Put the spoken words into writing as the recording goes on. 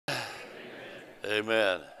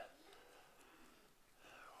Amen.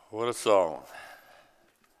 What a song.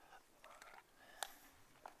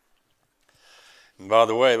 And by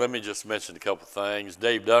the way, let me just mention a couple things.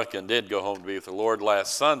 Dave Duncan did go home to be with the Lord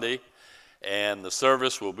last Sunday, and the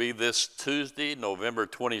service will be this Tuesday, November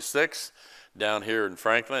 26th, down here in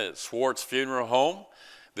Franklin at Swartz Funeral Home.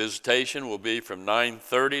 Visitation will be from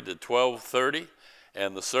 9:30 to 12:30,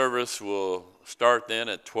 and the service will start then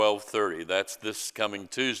at 12:30. That's this coming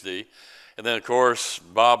Tuesday. And then, of course,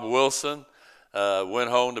 Bob Wilson went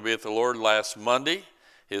home to be with the Lord last Monday.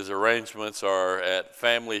 His arrangements are at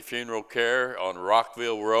Family Funeral Care on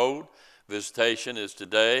Rockville Road. Visitation is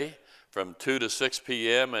today from 2 to 6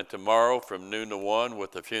 p.m. and tomorrow from noon to 1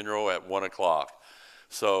 with the funeral at 1 o'clock.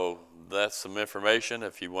 So that's some information.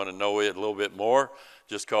 If you want to know it a little bit more,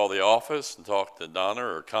 just call the office and talk to Donna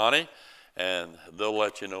or Connie, and they'll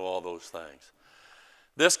let you know all those things.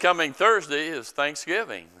 This coming Thursday is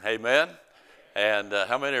Thanksgiving. Amen. And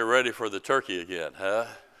how many are ready for the turkey again? Huh?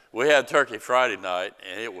 We had turkey Friday night,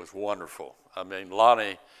 and it was wonderful. I mean,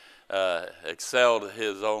 Lonnie excelled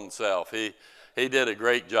his own self. He did a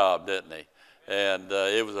great job, didn't he? And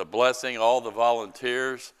it was a blessing. All the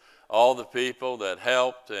volunteers, all the people that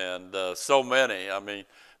helped, and so many. I mean,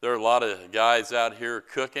 there are a lot of guys out here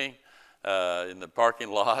cooking in the parking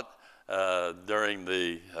lot during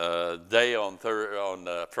the day on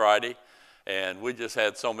Friday, and we just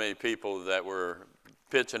had so many people that were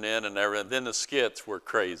pitching in and everything. Then the skits were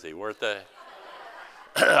crazy, weren't they?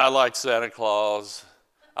 I like Santa Claus.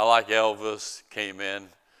 I like Elvis came in.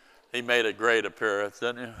 He made a great appearance,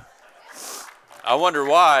 didn't he? I wonder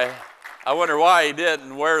why he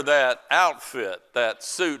didn't wear that outfit, that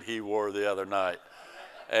suit he wore the other night.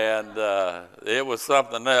 And it was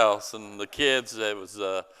something else. And the kids, it was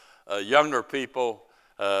younger people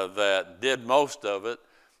that did most of it.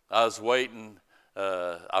 I was waiting.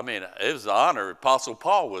 I mean, it was an honor. Apostle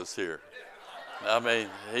Paul was here. I mean,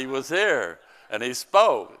 he was here, and he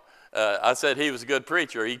spoke. I said he was a good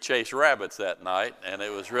preacher. He chased rabbits that night, and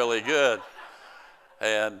it was really good.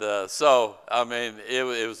 And so, I mean, it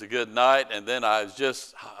was a good night. And then I was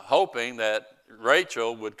just hoping that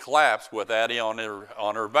Rachel would collapse with Addie on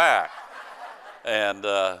her back. And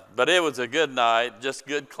but it was a good night, just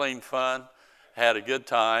good, clean fun. Had a good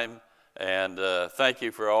time. And thank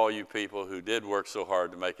you for all you people who did work so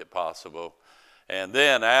hard to make it possible. And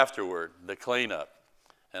then afterward, the cleanup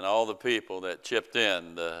and all the people that chipped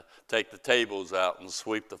in to take the tables out and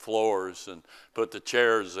sweep the floors and put the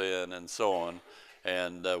chairs in and so on.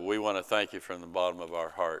 And we want to thank you from the bottom of our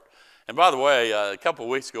heart. And by the way, a couple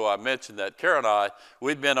of weeks ago, I mentioned that Kara and I,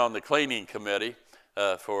 we'd been on the cleaning committee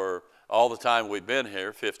for all the time we'd been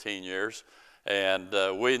here, 15 years. And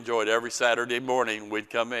we enjoyed every Saturday morning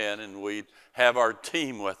we'd come in and we'd have our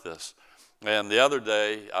team with us. And the other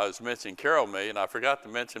day I was mentioning Carol me, and I forgot to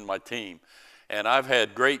mention my team. And I've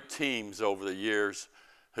had great teams over the years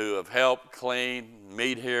who have helped clean,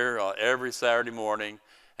 meet here every Saturday morning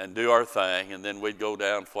and do our thing. And then we'd go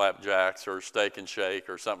down Flapjacks or Steak and Shake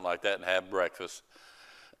or something like that and have breakfast.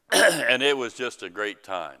 And it was just a great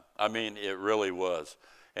time. I mean, it really was.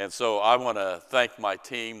 And so I want to thank my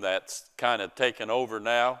team that's kind of taken over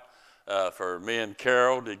now for me and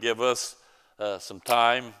Carol to give us some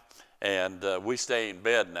time. And we stay in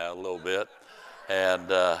bed now a little bit.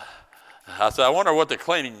 And I said, I wonder what the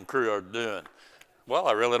cleaning crew are doing. Well,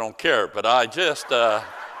 I really don't care, but I just,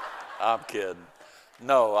 I'm kidding.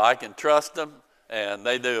 No, I can trust them, and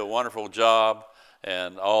they do a wonderful job,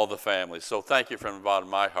 and all the families. So thank you from the bottom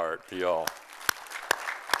of my heart to you all.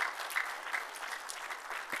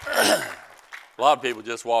 A lot of people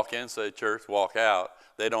just walk in, say church, walk out.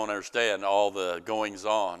 They don't understand all the goings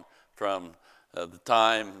on from the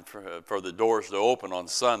time for the doors to open on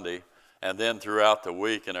Sunday, and then throughout the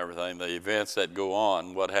week and everything, the events that go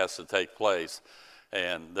on, what has to take place.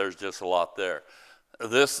 And there's just a lot there.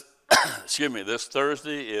 This, this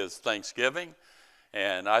Thursday is Thanksgiving,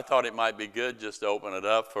 and I thought it might be good just to open it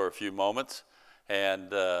up for a few moments and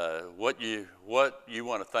what you want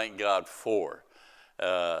to thank God for.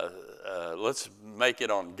 Let's make it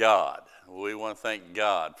on God. We want to thank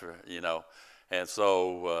God for, and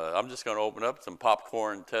so I'm just going to open up some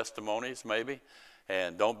popcorn testimonies maybe,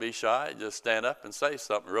 and don't be shy. Just stand up and say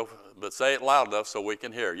something but say it loud enough so we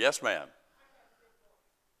can hear. Yes, ma'am.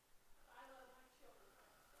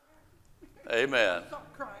 Amen.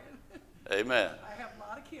 Stop crying. Amen. I have a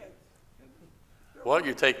lot of kids. Why don't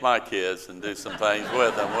you take my kids and do some things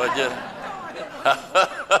with them, would you?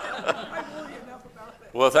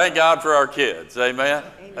 Well, thank God for our kids. Amen?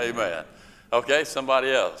 Amen. Okay, somebody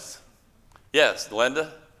else. Yes,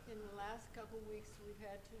 Linda? In the last couple of weeks, we've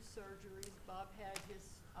had 2 surgeries. Bob had his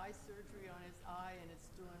eye surgery on his eye, and it's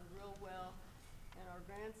doing real well. And our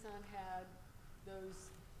grandson had those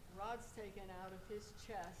rods taken out of his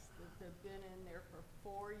chest that have been in there for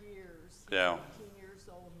 4 years. He's 18 years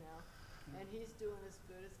old now, and he's doing as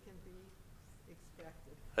good as can be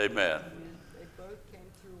expected. Amen. They both came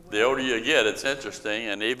through well. The older you get, it's interesting,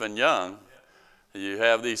 and even young, you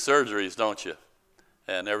have these surgeries, don't you?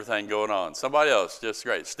 And everything going on. Somebody else, just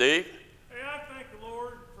great. Steve? Hey, I thank the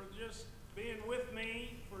Lord for just being with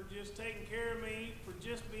me, for just taking care of me, for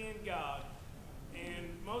just being God, and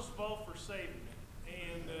most of all for saving me.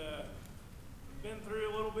 And been through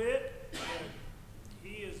a little bit, and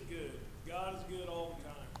He is good. God is good all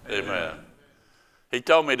the time. Amen. He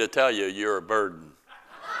told me to tell you you're a burden.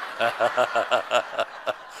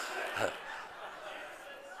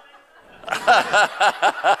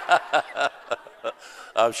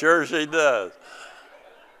 I'm sure she does.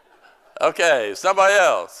 Okay, somebody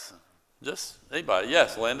else. Just anybody.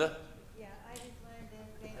 Yes, Linda. Yeah, I just wanted to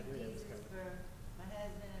thank Jesus for my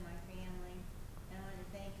husband and my family. And I wanted to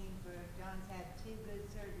thank him for John's had 2 good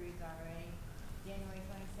surgeries already. January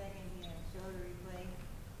 22nd, he had a shoulder replaced.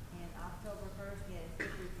 And October 1st, he had his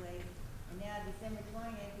hip replaced. And now December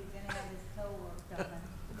 20th, he's going to have his toe worked on.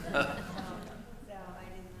 So I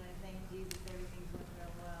just want to thank Jesus. Everything's working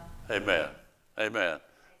real well. Amen. Amen.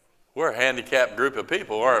 We're a handicapped group of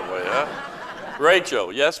people, aren't we? Huh?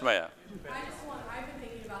 Rachel, yes, ma'am. I've been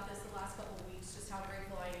thinking about this the last couple of weeks, just how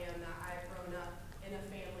grateful I am that I've grown up in a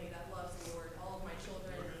family that loves the Lord. All of my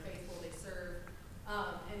children are faithful, they serve.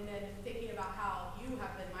 And then thinking about how you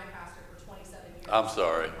have been my pastor for 27 years. I'm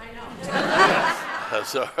sorry. I know. I'm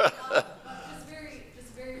sorry.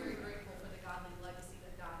 Just very, very grateful for the godly legacy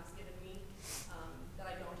that God has given me that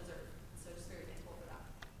I don't deserve. So just very thankful for that.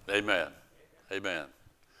 Amen. Amen.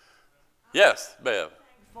 Yes, Bev.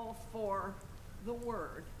 Thankful for the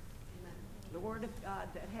Word, the Word of God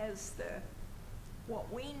that has what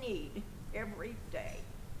we need every day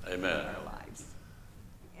Amen. in our lives.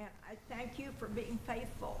 And I thank you for being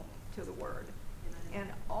faithful to the Word and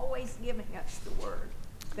always giving us the Word.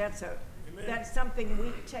 That's something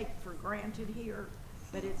we take for granted here,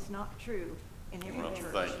 but it's not true in every Well,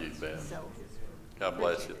 church. thank you, Bev. So, God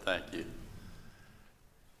bless you. Thank you.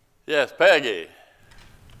 Yes, Peggy.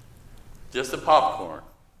 Just a popcorn,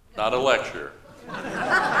 not a lecture. For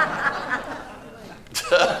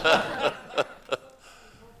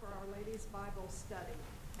our ladies' Bible study.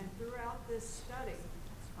 And throughout this study,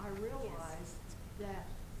 I realized that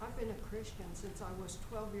I've been a Christian since I was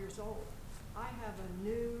 12 years old. I have a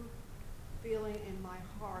new feeling in my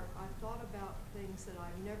heart. I thought about things that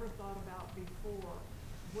I've never thought about before,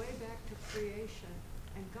 way back to creation.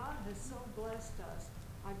 And God has so blessed us.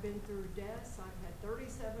 I've been through deaths. I've had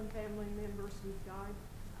 37 family members who've died.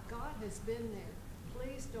 God has been there.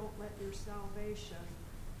 Please don't let your salvation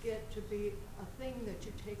get to be a thing that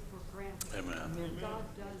you take for granted. Amen. God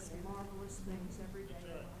does marvelous things every day.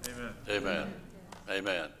 Amen. Amen.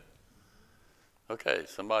 Amen. Okay,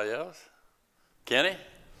 somebody else? Kenny?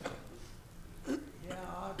 Yeah,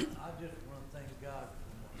 I just want to thank God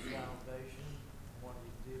for my salvation, what He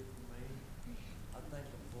did for me. I thank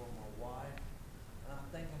Him for my wife, and I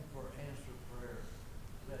thank Him for answered prayer.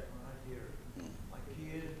 That right here, my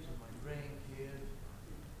kids and my grandkids,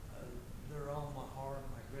 they're on my heart.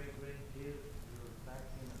 My great-grandkids, they're back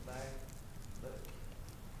in the back. But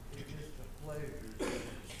it's just a pleasure to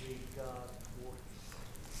see God working.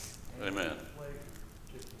 And Amen. it's a pleasure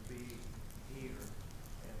just to be here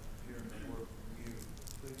and hearing the word from you.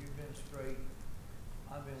 Because you've been straight.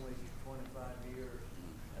 I've been with you 25 years,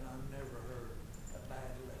 and I've never heard a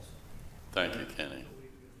bad lesson. Thank you, Kenny. So we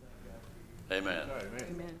just thank God for you. Amen.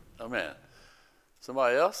 Amen. Amen.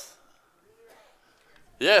 Somebody else?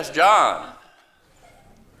 Yes, John.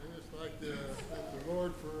 I just like to thank the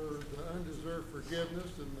Lord for the undeserved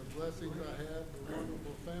forgiveness and the blessings I have, the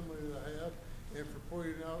wonderful family that I have, and for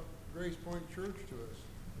pointing out Grace Point Church to us.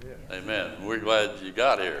 Yeah. Amen. We're glad you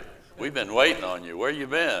got here. We've been waiting on you. Where you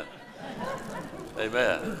been?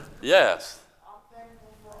 Amen. Yes. I'm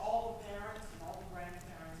thankful for all the parents and all the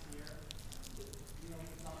grandparents here. You know,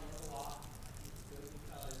 it's not a lot. It's good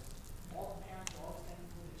because all the parents are always thankful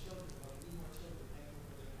for the children, but we more children thankful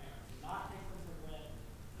for their parents. Not thankful for granted.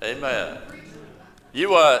 Amen. You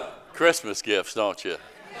want Christmas gifts, don't you?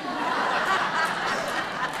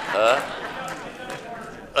 Huh?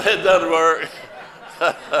 It doesn't work.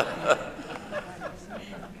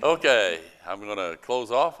 Okay, I'm going to close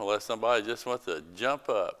off unless somebody just wants to jump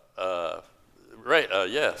up.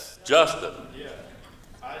 Yes, Justin. Yeah,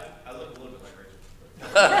 I look a little bit like Rachel,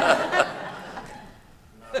 but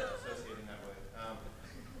not associating that way.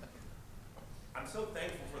 I'm so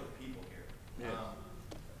thankful for the people here.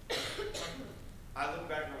 I look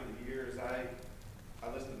back over the years, I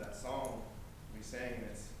listened to that song we sang, and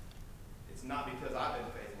it's not because I've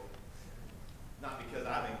been faithful, not because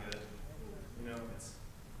I've been good. You know,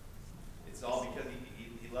 it's all because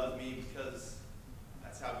he loves me, because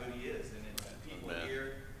that's how good he is. And people Amen.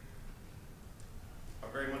 here are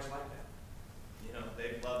very much like that. You know,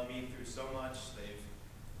 they've loved me through so much.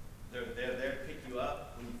 They're there to pick you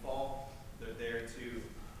up when you fall. They're there to,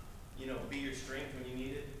 you know, be your strength when you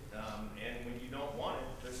need it. And when you don't want it,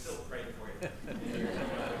 they're still praying for you.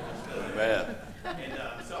 Amen. And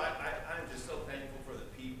so I'm just so thankful for the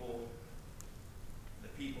people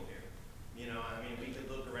here. You know, I mean, we could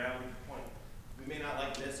look around, we could point. We may not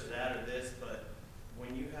like this or that or this, but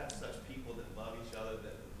when you have such people that love each other,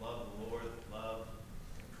 that love the Lord, that love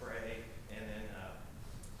and pray, and then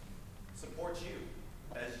support you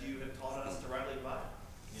as you have taught us to rightly divide,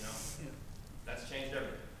 you know, that's changed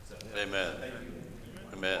everything. So, Amen. Thank you.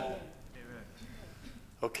 Amen.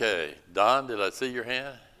 Okay, Don, did I see your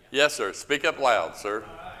hand? Yes, sir. Speak up loud, sir.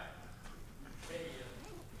 All right. Hey,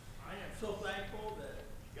 I am so thankful that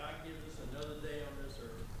God gives us another day on this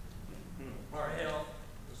earth. Our health,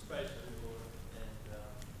 especially, Lord. And,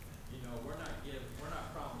 you know, we're not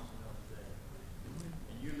promised another day.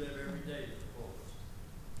 And you live every day to the fullest.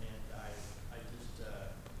 And I just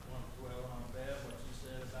want to dwell on Bev, what she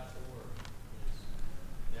said about the Word.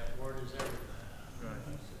 That Word is everything.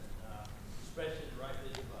 Right. Especially the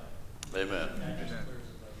rightly divided. Amen. That just clears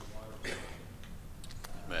it like water.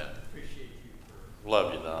 Amen. I appreciate you for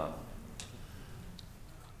Love you, Don.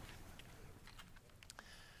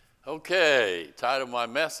 Okay, title of my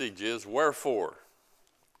message is Wherefore.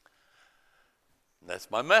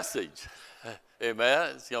 That's my message.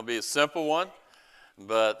 Amen. It's going to be a simple one,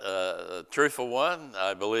 but a truthful one,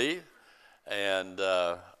 I believe. And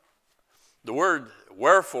the word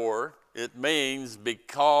wherefore, it means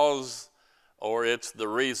because, or it's the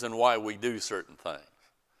reason why we do certain things.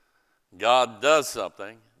 God does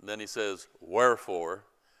something, then he says, wherefore,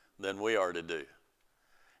 then we are to do.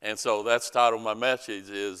 And so that's the title of my message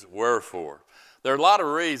is Wherefore. There are a lot of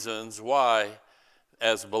reasons why,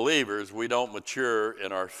 as believers, we don't mature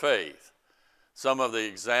in our faith. Some of the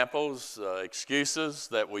examples, excuses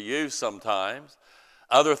that we use sometimes.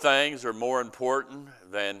 Other things are more important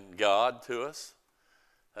than God to us.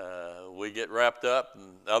 We get wrapped up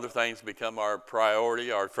and other things become our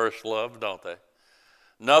priority, our first love, don't they?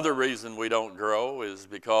 Another reason we don't grow is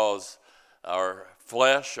because our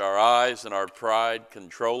flesh, our eyes, and our pride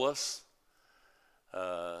control us.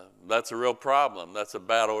 That's a real problem. That's a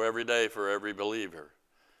battle every day for every believer.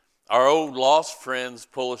 Our old lost friends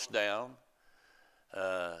pull us down.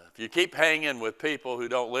 If you keep hanging with people who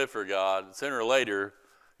don't live for God, sooner or later,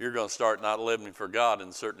 you're going to start not living for God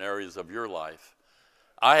in certain areas of your life.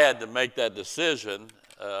 I had to make that decision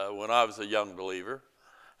when I was a young believer,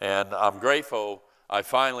 and I'm grateful I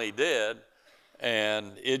finally did,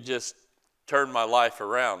 and it just turned my life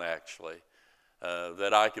around, actually,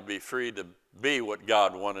 that I could be free to be what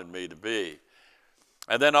God wanted me to be.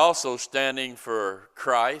 And then also standing for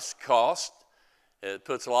Christ cost. It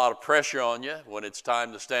puts a lot of pressure on you when it's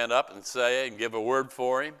time to stand up and say and give a word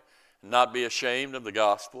for him, and not be ashamed of the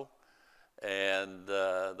gospel. And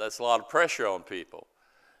that's a lot of pressure on people.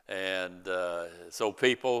 And so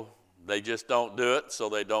people, they just don't do it, so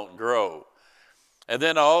they don't grow. And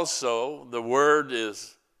then also, the word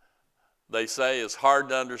is, they say, is hard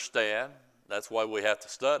to understand. That's why we have to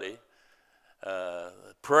study.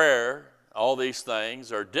 Prayer, all these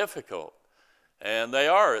things are difficult. And they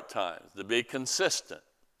are at times, to be consistent.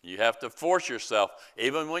 You have to force yourself,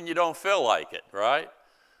 even when you don't feel like it, right?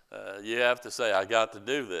 You have to say, I got to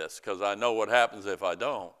do this, because I know what happens if I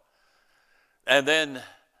don't. And then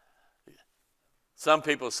some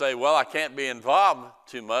people say, well, I can't be involved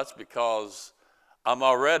too much because I'm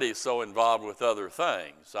already so involved with other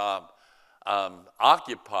things. I'm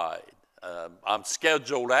occupied. I'm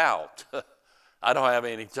scheduled out. I don't have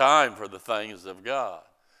any time for the things of God.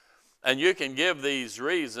 And you can give these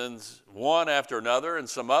reasons one after another and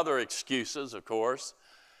some other excuses, of course,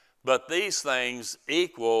 but these things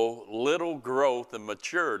equal little growth and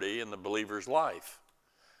maturity in the believer's life.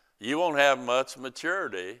 You won't have much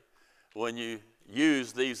maturity when you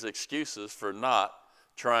use these excuses for not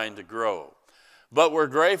trying to grow. But we're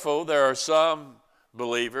grateful there are some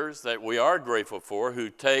believers that we are grateful for who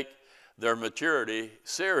take their maturity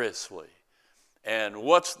seriously. And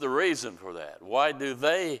what's the reason for that? Why do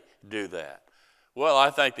they do that? Well, I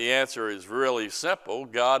think the answer is really simple.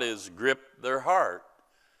 God has gripped their heart.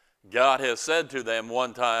 God has said to them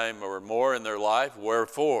one time or more in their life,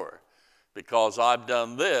 wherefore? Because I've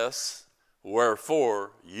done this,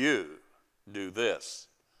 wherefore you do this.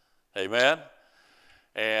 Amen?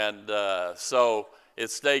 And so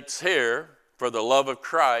it states here, for the love of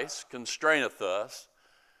Christ constraineth us.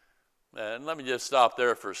 And let me just stop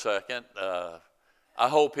there for a second. I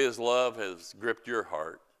hope his love has gripped your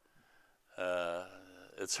heart.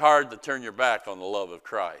 It's hard to turn your back on the love of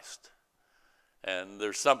Christ. And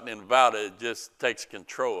there's something about it, it just takes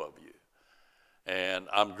control of you. And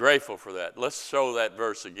I'm grateful for that. Let's show that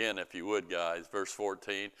verse again, if you would, guys. Verse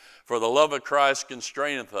 14. For the love of Christ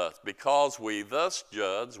constraineth us, because we thus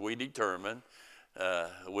judge, we determine,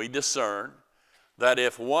 we discern, that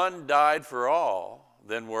if one died for all,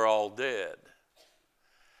 then we're all dead.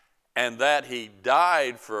 And that he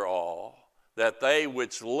died for all, that they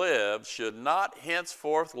which live should not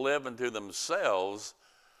henceforth live unto themselves,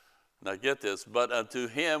 now get this, but unto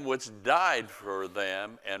him which died for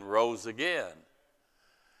them and rose again.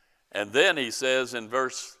 And then he says in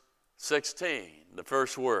verse 16, the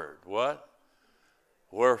first word, what?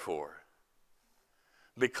 Wherefore.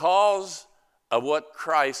 Because of what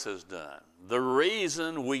Christ has done. The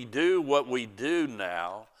reason we do what we do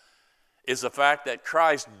now is the fact that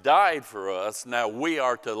Christ died for us. Now we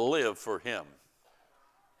are to live for him.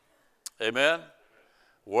 Amen?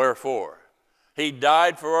 Wherefore. He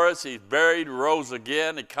died for us. He's buried, rose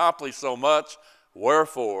again, accomplished so much.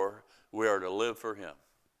 Wherefore, we are to live for him.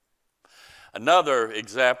 Another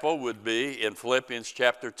example would be in Philippians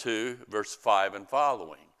chapter 2, verse 5 and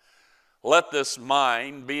following. Let this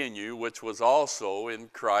mind be in you, which was also in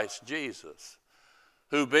Christ Jesus,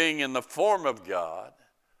 who being in the form of God.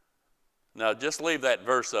 Now just leave that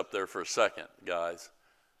verse up there for a second, guys.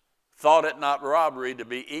 Thought it not robbery to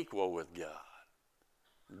be equal with God.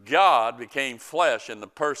 God became flesh in the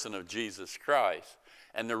person of Jesus Christ.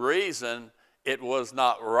 And the reason it was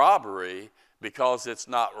not robbery, because it's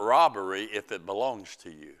not robbery if it belongs to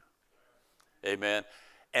you. Amen.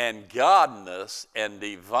 And godness and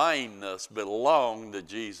divineness belong to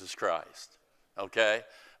Jesus Christ. Okay?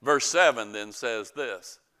 Verse 7 then says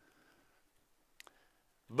this.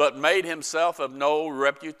 But made himself of no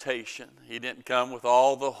reputation. He didn't come with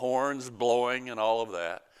all the horns blowing and all of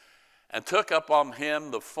that. And took up on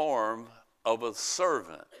him the form of a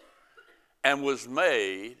servant. And was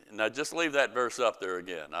made, now just leave that verse up there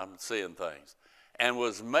again. I'm seeing things. And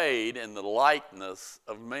was made in the likeness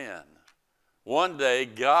of men. One day,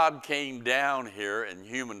 God came down here in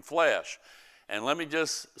human flesh. And let me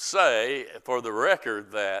just say, for the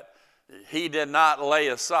record, that he did not lay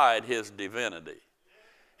aside his divinity.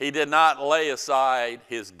 He did not lay aside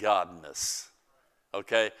his godness.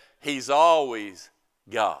 Okay? He's always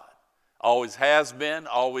God. Always has been,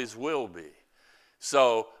 always will be.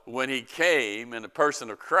 So when he came in the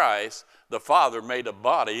person of Christ, the Father made a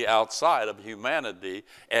body outside of humanity,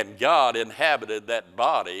 and God inhabited that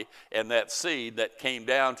body and that seed that came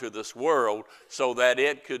down to this world so that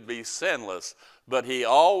it could be sinless. But he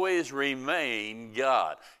always remained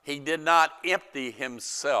God. He did not empty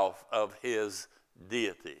himself of his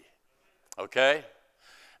deity. Okay?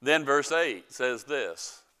 Then verse 8 says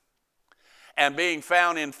this. And being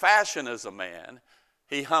found in fashion as a man,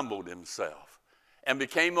 he humbled himself and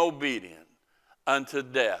became obedient unto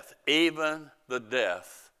death, even the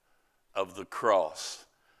death of the cross.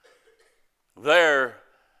 There,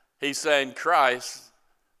 he's saying Christ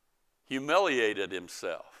humiliated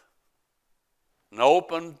himself. An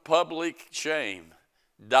open public shame,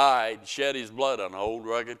 died, shed his blood on an old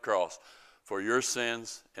rugged cross for your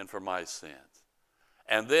sins and for my sins.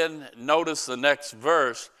 And then notice the next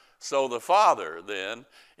verse. So the Father then,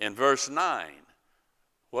 in verse 9,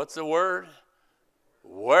 what's the word?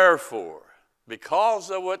 Wherefore,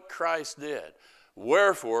 because of what Christ did,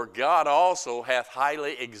 wherefore God also hath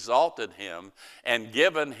highly exalted him and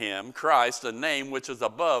given him, Christ, a name which is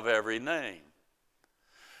above every name.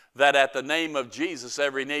 That at the name of Jesus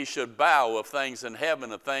every knee should bow, of things in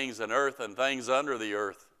heaven, of things in earth, and things under the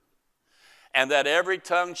earth. And that every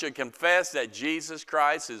tongue should confess that Jesus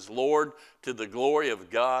Christ is Lord, to the glory of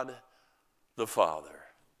God the Father.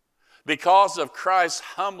 Because of Christ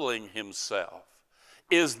humbling himself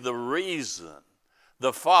is the reason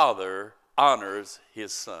the Father honors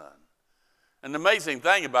his Son. And the amazing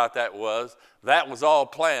thing about that was all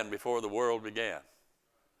planned before the world began.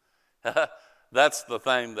 That's the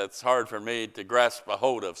thing that's hard for me to grasp a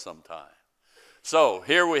hold of sometimes. So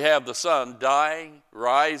here we have the Son dying,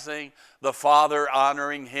 rising, the Father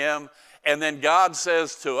honoring him, and then God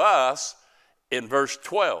says to us in verse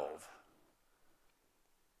 12,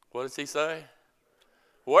 what does he say?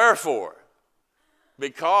 Wherefore,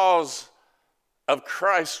 because of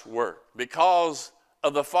Christ's work, because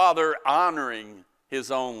of the Father honoring his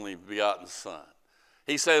only begotten Son,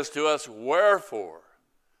 he says to us, wherefore.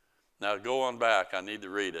 Now go on back, I need to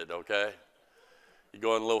read it, okay? You're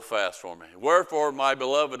going a little fast for me. Wherefore, my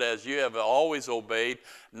beloved, as you have always obeyed,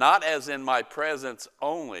 not as in my presence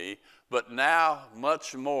only, but now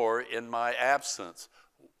much more in my absence.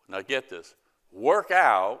 Now get this. Work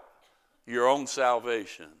out your own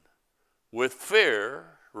salvation with fear,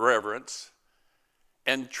 reverence,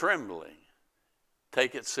 and trembling.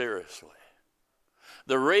 Take it seriously.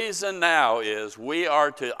 The reason now is we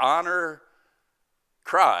are to honor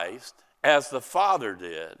Christ as the Father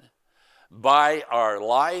did by our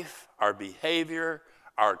life, our behavior,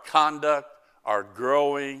 our conduct, our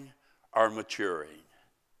growing, our maturing.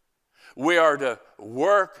 We are to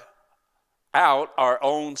work out our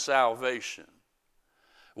own salvation.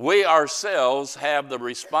 We ourselves have the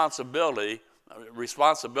responsibility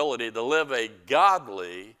to live a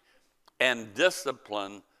godly and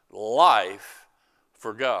disciplined life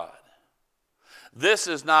for God. This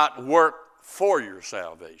is not work for your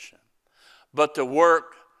salvation, but to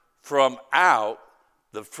work from out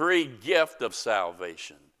the free gift of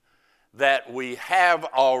salvation that we have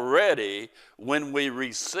already when we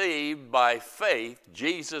receive by faith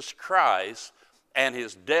Jesus Christ and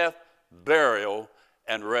his death, burial,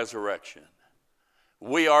 and resurrection.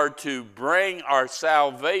 We are to bring our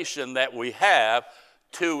salvation that we have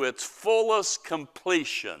to its fullest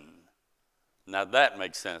completion. Now that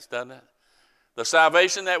makes sense, doesn't it? The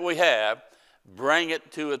salvation that we have, bring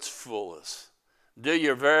it to its fullest. Do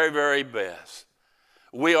your very, very best.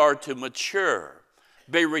 We are to mature,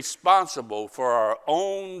 be responsible for our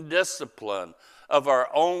own discipline of our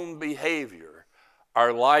own behavior,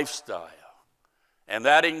 our lifestyle. And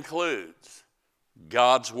that includes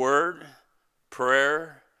God's Word,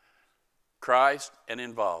 prayer, Christ, and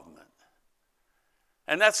involvement.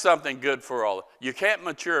 And that's something good for all. You can't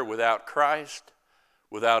mature without Christ,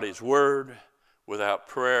 without his Word, without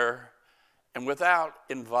prayer, and without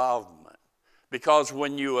involvement. Because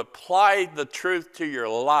when you apply the truth to your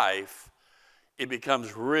life, it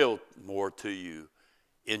becomes real more to you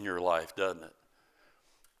in your life, doesn't it?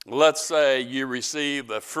 Let's say you receive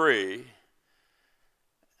free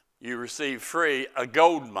a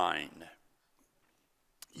gold mine.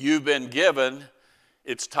 You've been given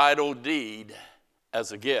its title deed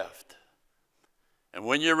as a gift. And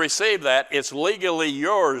when you receive that, it's legally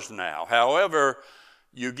yours now. However,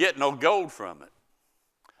 you get no gold from it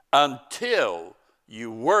until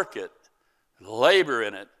you work it, labor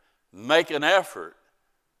in it, make an effort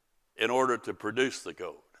in order to produce the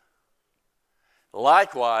gold.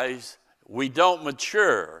 Likewise, we don't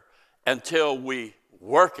mature until we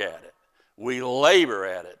work at it, we labor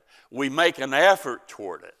at it, we make an effort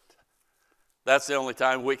toward it. That's the only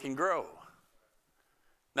time we can grow.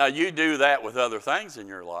 Now, you do that with other things in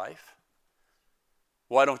your life.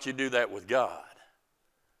 Why don't you do that with God?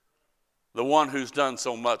 The one who's done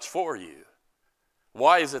so much for you.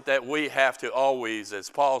 Why is it that we have to always, as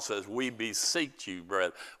Paul says, we beseech you,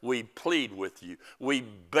 brethren, we plead with you, we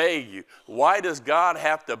beg you? Why does God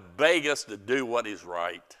have to beg us to do what is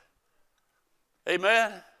right?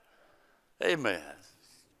 Amen? Amen.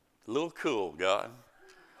 A little cool, God.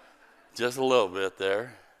 Just a little bit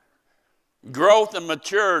there. Growth and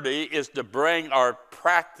maturity is to bring our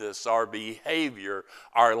practice, our behavior,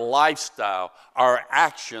 our lifestyle, our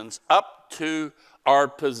actions up to our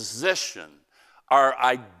position, our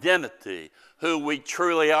identity, who we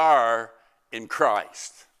truly are in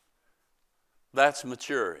Christ. That's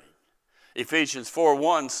maturing. Ephesians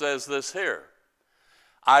 4:1 says this here.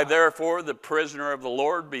 I therefore, the prisoner of the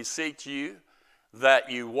Lord, beseech you that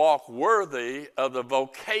you walk worthy of the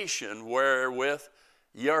vocation wherewith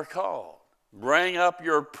ye are called. Bring up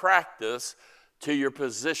your practice to your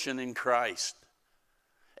position in Christ.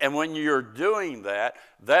 And when you're doing that,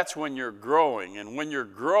 that's when you're growing. And when you're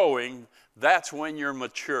growing, that's when you're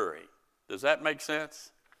maturing. Does that make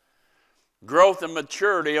sense? Growth and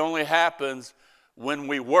maturity only happens when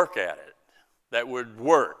we work at it. That word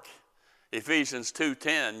work. Ephesians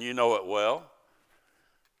 2:10, you know it well.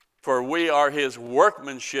 For we are his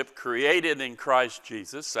workmanship created in Christ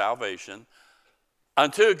Jesus, salvation,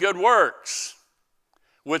 unto good works,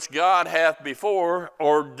 which God hath before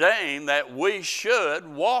ordained that we should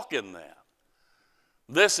walk in them.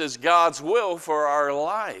 This is God's will for our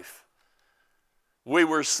life. We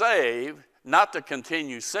were saved not to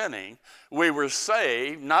continue sinning. We were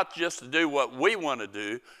saved not just to do what we want to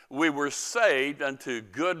do. We were saved unto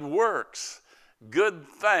good works, good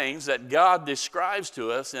things that God describes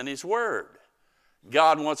to us in his word.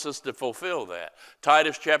 God wants us to fulfill that.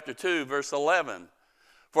 Titus chapter 2, verse 11.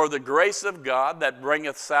 For the grace of God that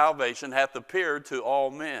bringeth salvation hath appeared to all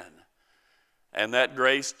men. And that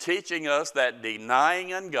grace teaching us that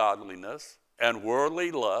denying ungodliness and worldly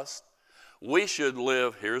lust, we should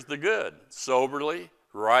live, here's the good, soberly,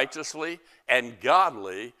 righteously, and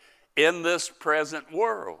godly in this present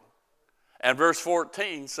world. And verse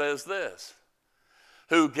 14 says this,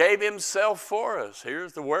 who gave himself for us,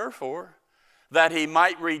 here's the wherefore, that he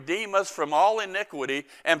might redeem us from all iniquity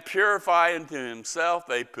and purify unto himself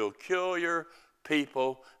a peculiar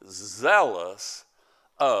people, zealous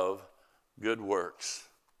of good works.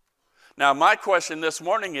 Now, my question this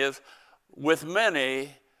morning is, with many,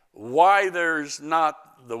 why there's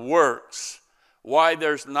not the works, why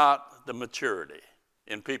there's not the maturity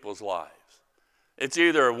in people's lives. It's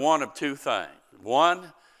either one of two things.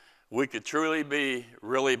 One, we could truly be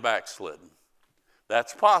really backslidden.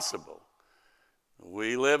 That's possible.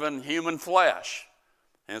 We live in human flesh,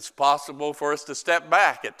 and it's possible for us to step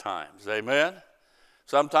back at times. Amen?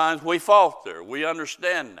 Sometimes we falter. We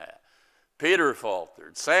understand that. Peter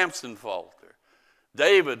faltered. Samson faltered.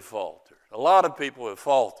 David faltered. A lot of people have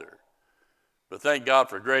faltered. But thank God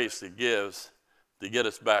for grace He gives to get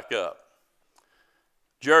us back up.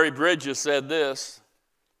 Jerry Bridges said this,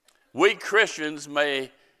 we Christians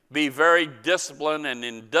may be very disciplined and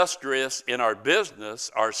industrious in our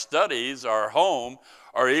business, our studies, our home,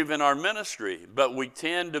 or even our ministry, but we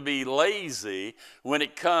tend to be lazy when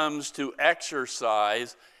it comes to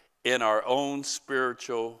exercise in our own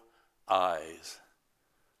spiritual eyes.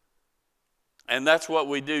 And that's what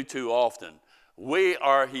we do too often. We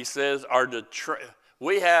are, he says,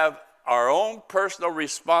 we have our own personal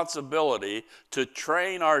responsibility to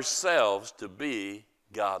train ourselves to be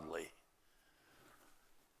godly.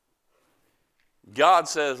 God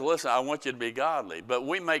says, listen, I want you to be godly. But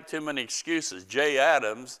we make too many excuses. Jay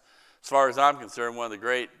Adams, as far as I'm concerned, one of the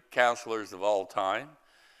great counselors of all time,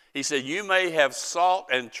 he said, you may have sought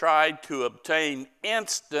and tried to obtain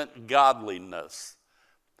instant godliness.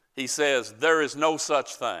 He says, there is no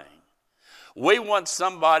such thing. We want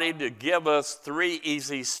somebody to give us 3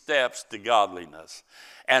 easy steps to godliness,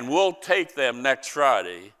 and we'll take them next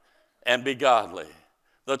Friday and be godly.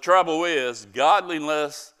 The trouble is,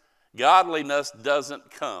 godliness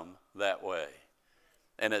doesn't come that way,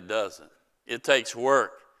 and it doesn't. It takes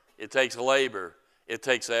work, it takes labor, it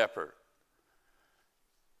takes effort.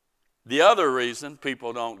 The other reason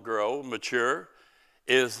people don't grow, mature,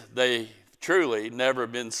 is they truly never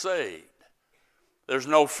been saved. There's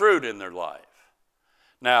no fruit in their life.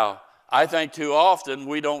 Now, I think too often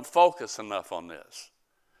we don't focus enough on this.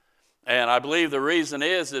 And I believe the reason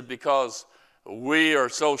is because we are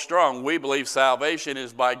so strong. We believe salvation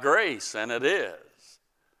is by grace, and it is.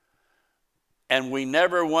 And we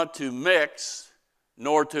never want to mix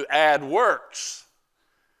nor to add works.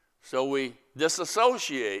 So we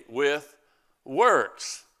disassociate with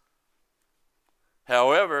works.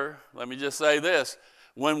 However, let me just say this.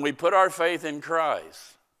 When we put our faith in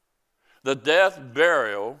Christ, the death,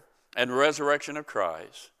 burial, and resurrection of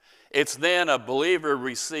Christ, it's then a believer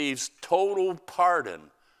receives total pardon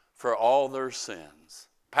for all their sins,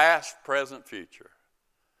 past, present, future.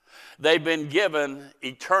 They've been given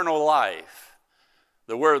eternal life.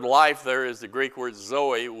 The word life there is the Greek word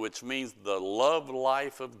zoe, which means the love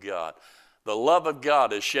life of God. The love of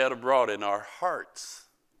God is shed abroad in our hearts.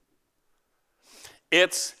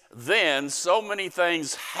 It's then so many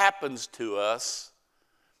things happens to us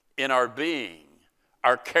in our being,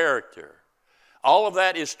 our character. All of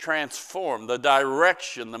that is transformed. The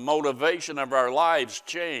direction, the motivation of our lives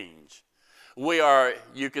change. We are,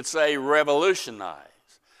 you could say, revolutionized.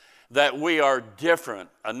 That we are different,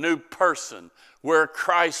 a new person. We're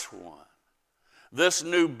Christ one. This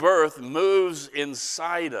new birth moves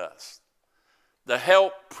inside us to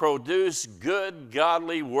help produce good,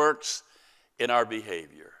 godly works in our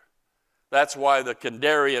behavior. That's why the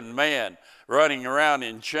Kandarian man running around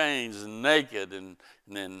in chains and naked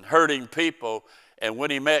and hurting people, and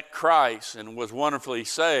when he met Christ and was wonderfully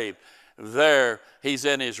saved, there he's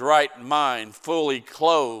in his right mind, fully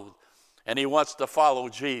clothed, and he wants to follow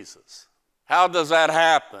Jesus. How does that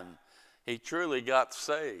happen? He truly got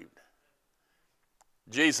saved.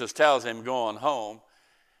 Jesus tells him going home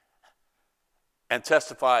and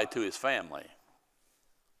testify to his family.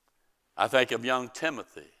 I think of young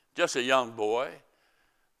Timothy, just a young boy,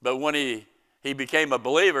 but when he became a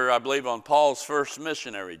believer, I believe, on Paul's first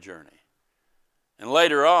missionary journey. And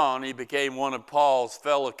later on, he became one of Paul's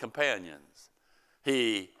fellow companions.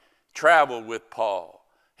 He traveled with Paul.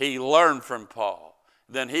 He learned from Paul.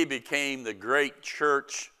 Then he became the great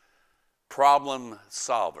church problem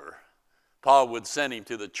solver. Paul would send him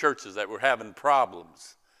to the churches that were having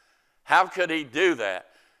problems. How could he do that?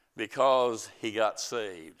 Because he got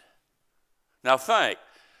saved. Now think,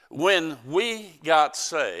 when we got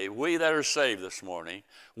saved, we that are saved this morning,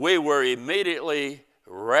 we were immediately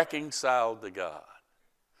reconciled to God.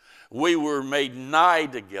 We were made nigh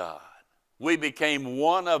to God. We became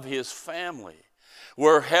one of his family.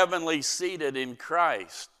 We're heavenly seated in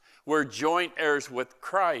Christ. We're joint heirs with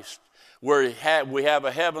Christ. We have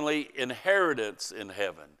a heavenly inheritance in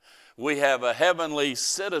heaven. We have a heavenly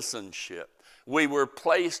citizenship. We were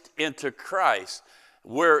placed into Christ.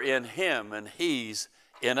 We're in him and he's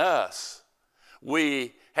in us.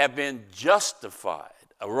 We have been justified,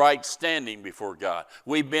 a right standing before God.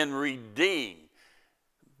 We've been redeemed,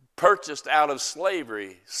 purchased out of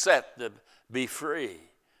slavery, set to be free.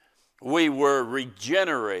 We were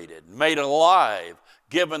regenerated, made alive,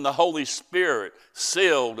 given the Holy Spirit,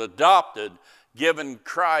 sealed, adopted, given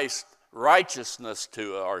Christ righteousness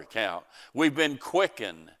to our account. We've been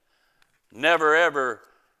quickened, never ever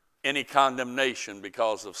any condemnation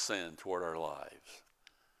because of sin toward our lives.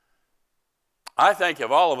 I think if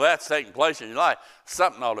all of that's taking place in your life,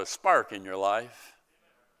 something ought to spark in your life.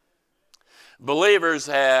 Believers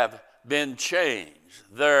have been changed.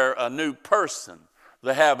 They're a new person.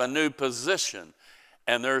 They have a new position,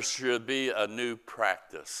 and there should be a new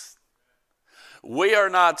practice. We are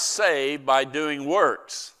not saved by doing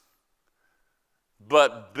works,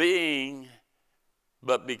 but because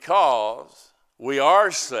we are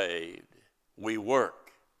saved, we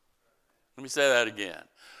work. Let me say that again.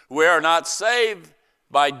 We are not saved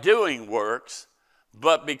by doing works,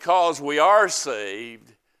 but because we are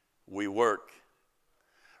saved, we work.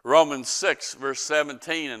 Romans 6, verse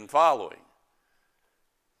 17 and following.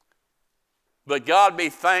 But God be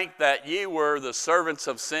thanked that ye were the servants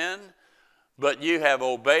of sin, but you have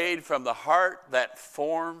obeyed from the heart that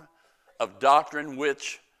form of doctrine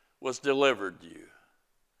which was delivered you.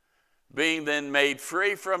 Being then made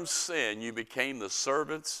free from sin, you became the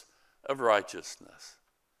servants of righteousness.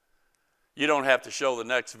 You don't have to show the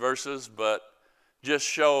next verses, but just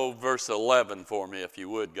show verse 11 for me if you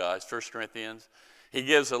would, guys. 1 Corinthians. He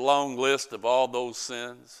gives a long list of all those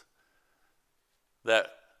sins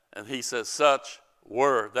and he says such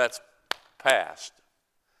were, that's past.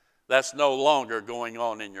 That's no longer going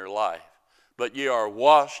on in your life. But you are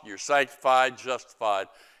washed, you're sanctified, justified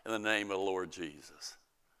in the name of the Lord Jesus.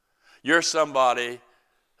 You're somebody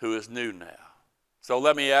who is new now. So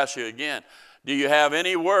let me ask you again, do you have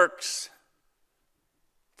any works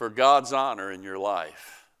for God's honor in your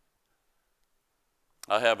life?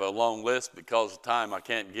 I have a long list. Because of time I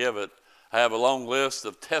can't give it. I have a long list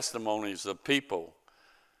of testimonies of people.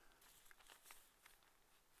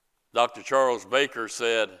 Dr. Charles Baker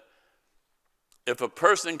said, if a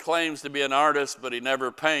person claims to be an artist but he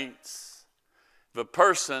never paints, if a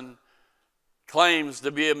person claims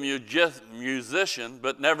to be a musician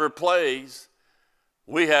but never plays,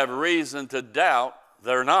 we have reason to doubt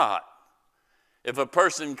they're not. If a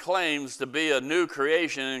person claims to be a new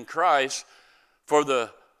creation in Christ for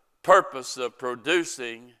the purpose of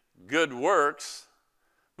producing good works,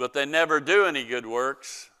 but they never do any good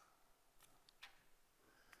works,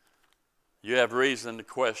 you have reason to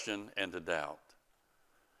question and to doubt.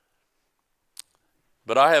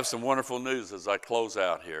 But I have some wonderful news as I close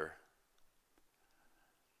out here.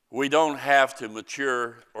 We don't have to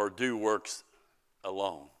mature or do works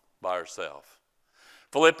alone by ourselves.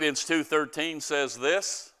 Philippians 2:13 says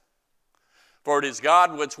this, for it is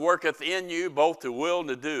God which worketh in you both to will and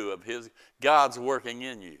to do of God's working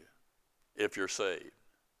in you if you're saved.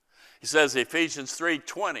 He says Ephesians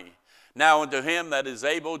 3:20, now unto him that is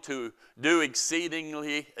able to do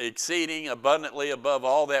exceeding abundantly above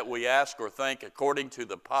all that we ask or think, according to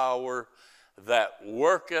the power that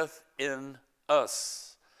worketh in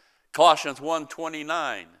us. Colossians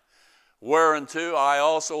 1:29, whereunto I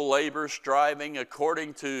also labor, striving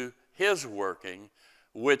according to his working,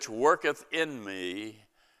 which worketh in me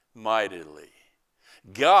mightily.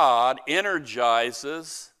 God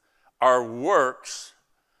energizes our works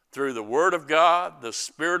through the Word of God, the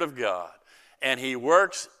Spirit of God, and he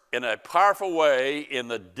works in a powerful way in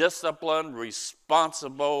the disciplined,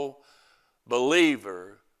 responsible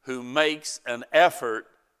believer who makes an effort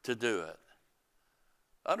to do it.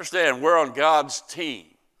 Understand, we're on God's team,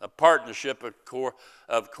 a partnership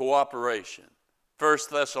of cooperation. 1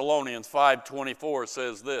 Thessalonians 5:24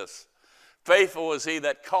 says this, faithful is he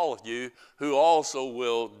that calleth you, who also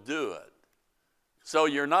will do it. So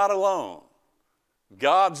you're not alone.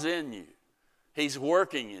 God's in you. He's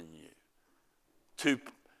working in you to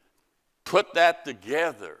put that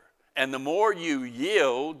together. And the more you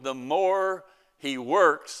yield, the more he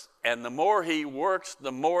works. And the more he works,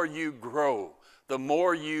 the more you grow, the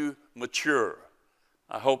more you mature.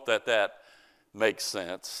 I hope that makes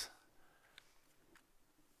sense.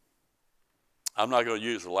 I'm not going to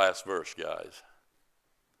use the last verse, guys.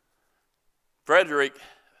 Frederick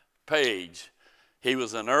Page, he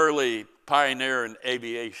was an early pioneer in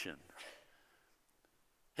aviation.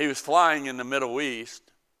 He was flying in the Middle East,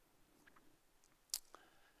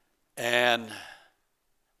 and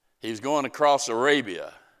he was going across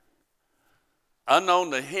Arabia.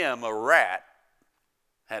 Unknown to him, a rat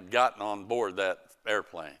had gotten on board that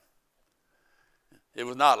airplane. It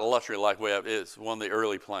was not a luxury like we have. It's one of the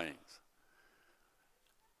early planes.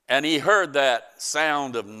 And he heard that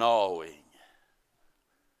sound of gnawing.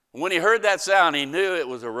 When he heard that sound, he knew it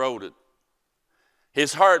was a rodent.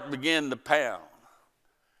 His heart began to pound.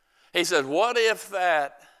 He said, what if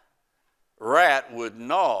that rat would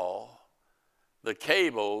gnaw the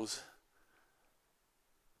cables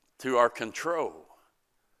to our control?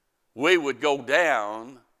 We would go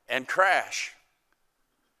down and crash.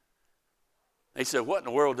 He said, what in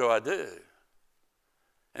the world do I do?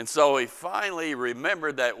 And so he finally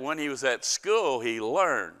remembered that when he was at school, he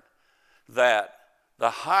learned that the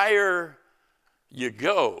higher you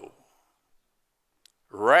go,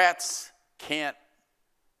 rats can't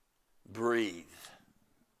breathe.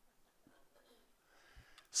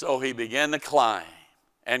 So he began to climb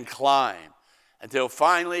and climb until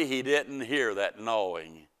finally he didn't hear that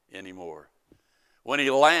gnawing anymore. When he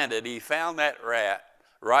landed, he found that rat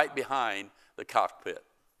right behind the cockpit,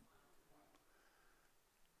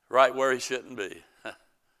 right where he shouldn't be.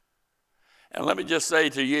 And let me just say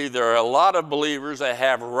to you, there are a lot of believers that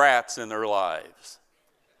have rats in their lives,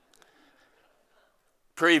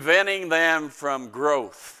 preventing them from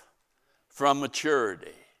growth, from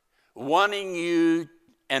maturity, wanting you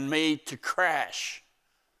and me to crash.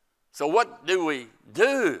 So what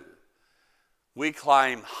do? We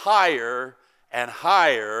climb higher and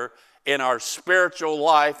higher in our spiritual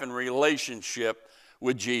life and relationship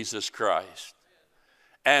with Jesus Christ.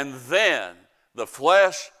 And then the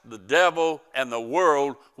flesh, the devil, and the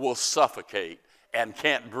world will suffocate and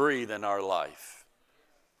can't breathe in our life.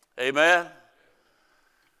 Amen?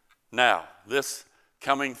 Now, this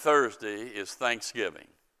coming Thursday is Thanksgiving.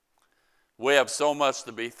 We have so much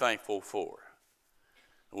to be thankful for.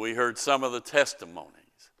 We heard some of the testimonies.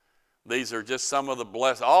 These are just some of the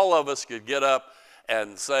blessings. All of us could get up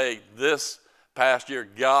and say, this past year,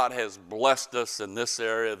 God has blessed us in this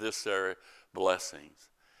area, blessings.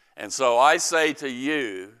 And so I say to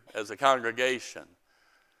you as a congregation,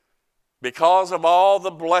 because of all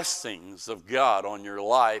the blessings of God on your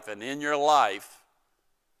life and in your life,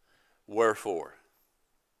 wherefore?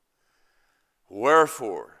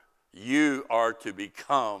 Wherefore, you are to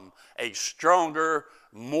become a stronger,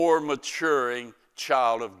 more maturing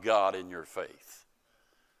child of God in your faith.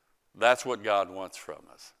 That's what God wants from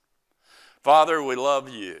us. Father, we love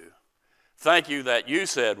you. Thank you that you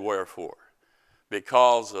said wherefore.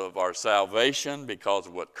 Because of our salvation, because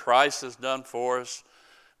of what Christ has done for us,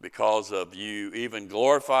 because of you even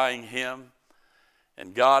glorifying him.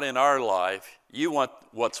 And God, in our life, you want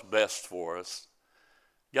what's best for us.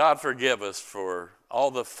 God, forgive us for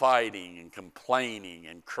all the fighting and complaining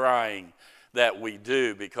and crying that we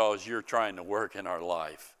do because you're trying to work in our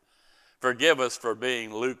life. Forgive us for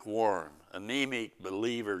being lukewarm, anemic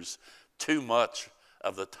believers too much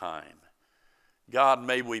of the time. God,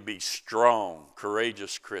 may we be strong,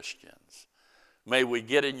 courageous Christians. May we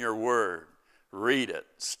get in your word, read it,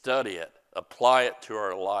 study it, apply it to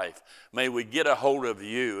our life. May we get a hold of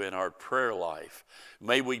you in our prayer life.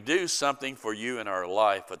 May we do something for you in our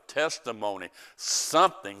life, a testimony,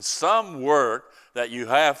 something, some work that you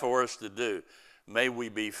have for us to do. May we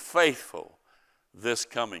be faithful this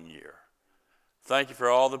coming year. Thank you for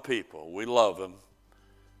all the people. We love them.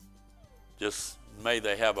 Just may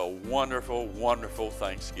they have a wonderful, wonderful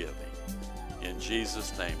Thanksgiving. In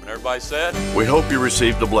Jesus' name. And everybody said? We hope you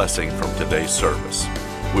received a blessing from today's service.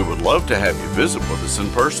 We would love to have you visit with us in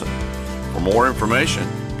person. For more information,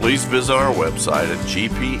 please visit our website at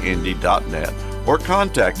gpindy.net or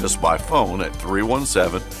contact us by phone at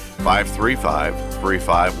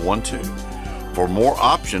 317-535-3512. For more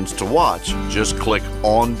options to watch, just click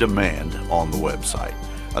On Demand on the website.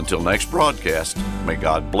 Until next broadcast, may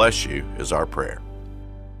God bless you is our prayer.